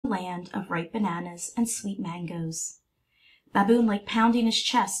land of ripe bananas and sweet mangoes. Baboon liked pounding his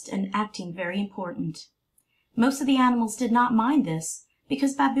chest and acting very important. Most of the animals did not mind this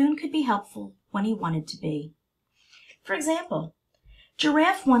because Baboon could be helpful when he wanted to be. For example,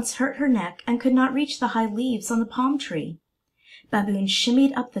 Giraffe once hurt her neck and could not reach the high leaves on the palm tree. Baboon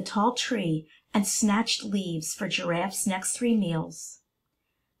shimmied up the tall tree and snatched leaves for Giraffe's next 3 meals.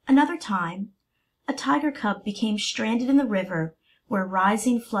 Another time, a tiger cub became stranded in the river where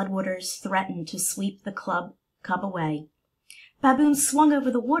rising floodwaters threatened to sweep the cub away. Baboon swung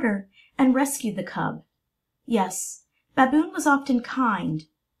over the water and rescued the cub. Yes, Baboon was often kind,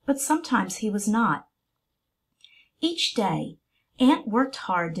 but sometimes he was not. Each day, Ant worked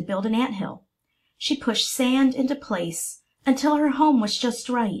hard to build an anthill. She pushed sand into place until her home was just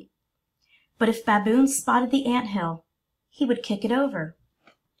right. But if Baboon spotted the anthill, he would kick it over.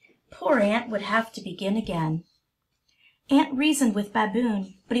 Poor Ant would have to begin again. Ant reasoned with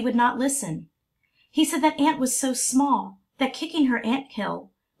Baboon, but he would not listen. He said that Ant was so small that kicking her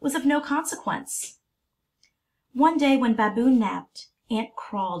anthill was of no consequence. One day when Baboon napped, Ant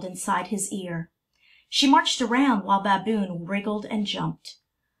crawled inside his ear. She marched around while Baboon wriggled and jumped.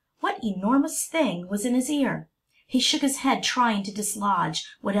 What enormous thing was in his ear? He shook his head, trying to dislodge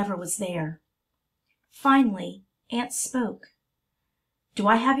whatever was there. Finally, Ant spoke. "Do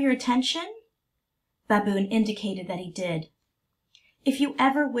I have your attention?" Baboon indicated that he did. "If you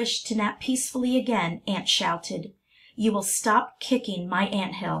ever wish to nap peacefully again," Ant shouted, "you will stop kicking my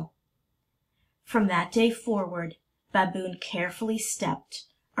anthill." From that day forward, Baboon carefully stepped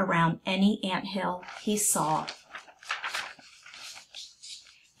around any anthill he saw.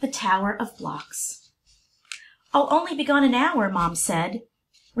 The Tower of Blocks. "I'll only be gone an hour," Mom said.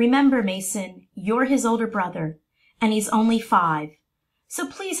 "Remember, Mason, you're his older brother, and he's only 5. So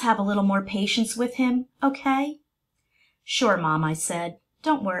please have a little more patience with him, okay?" "Sure, Mom," I said.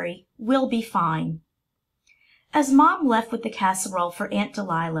 "Don't worry, we'll be fine." As Mom left with the casserole for Aunt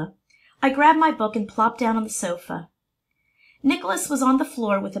Delilah, I grabbed my book and plopped down on the sofa. Nicholas was on the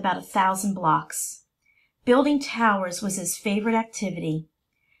floor with about 1,000 blocks. Building towers was his favorite activity.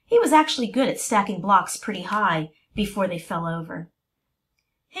 He was actually good at stacking blocks pretty high before they fell over.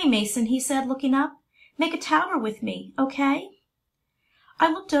 "Hey, Mason," he said, looking up. "Make a tower with me, okay?"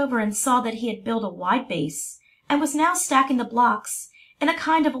 I looked over and saw that he had built a wide base and was now stacking the blocks in a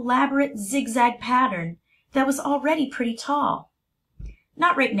kind of elaborate zigzag pattern that was already pretty tall.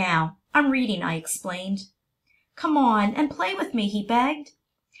 "Not right now. I'm reading," I explained. "Come on and play with me," he begged.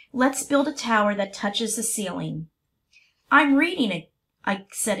 "Let's build a tower that touches the ceiling." "I'm reading," I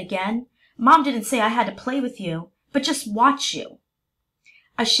said again. "Mom didn't say I had to play with you, but just watch you."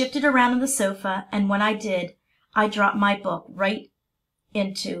 I shifted around on the sofa, and when I did, I dropped my book right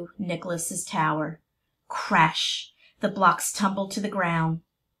into Nicholas's tower. Crash! The blocks tumbled to the ground.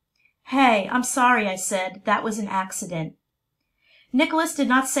 "Hey, I'm sorry," I said. "That was an accident." Nicholas did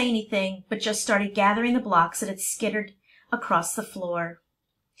not say anything, but just started gathering the blocks that had skittered across the floor.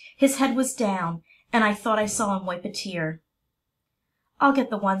 His head was down, and I thought I saw him wipe a tear. "I'll get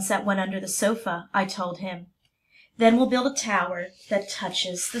the ones that went under the sofa," I told him. "Then we'll build a tower that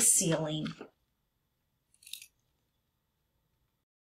touches the ceiling."